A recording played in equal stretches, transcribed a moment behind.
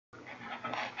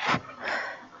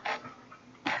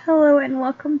Hello and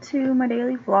welcome to my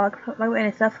daily vlog about my weight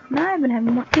and stuff. Now I've been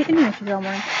having more eating issues all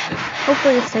morning.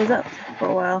 Hopefully it stays up for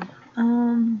a while.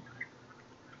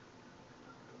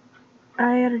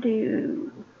 I gotta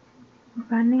do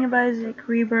Binding of Isaac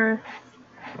Rebirth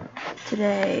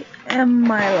today and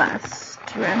my last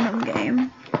random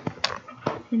game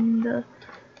in the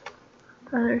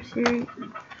other series.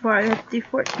 Well, I have to do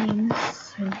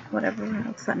 14s and whatever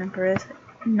else that number is.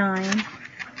 9.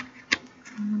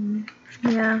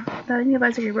 Yeah, Binding of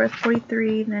Isaac Rebirth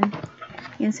 43, then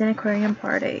Insane Aquarium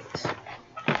Part 8.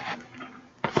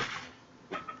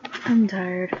 I'm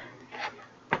tired.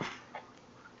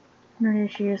 No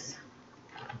issues.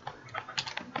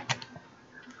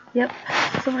 Yep,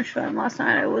 so much fun. Last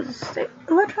night I was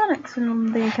electronics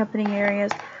in the accompanying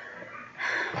areas.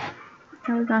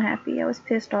 I was not happy. I was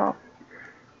pissed off.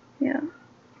 Yeah.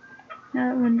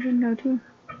 That one didn't know too.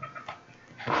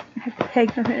 I had to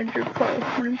beg my manager for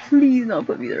morning, please don't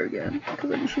put me there again.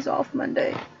 Because then she's off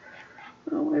Monday. I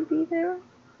don't want to be there.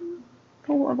 I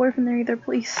don't want my boyfriend there either,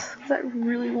 please. Because I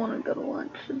really want to go to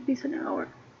lunch in a decent hour.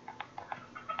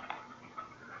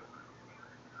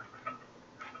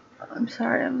 I'm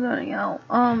sorry, I'm zoning out.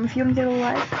 If you want to give a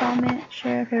like, comment,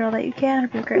 share, if you're all that you can.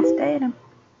 Hope you have a great day, and I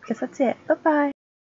guess that's it. Bye-bye.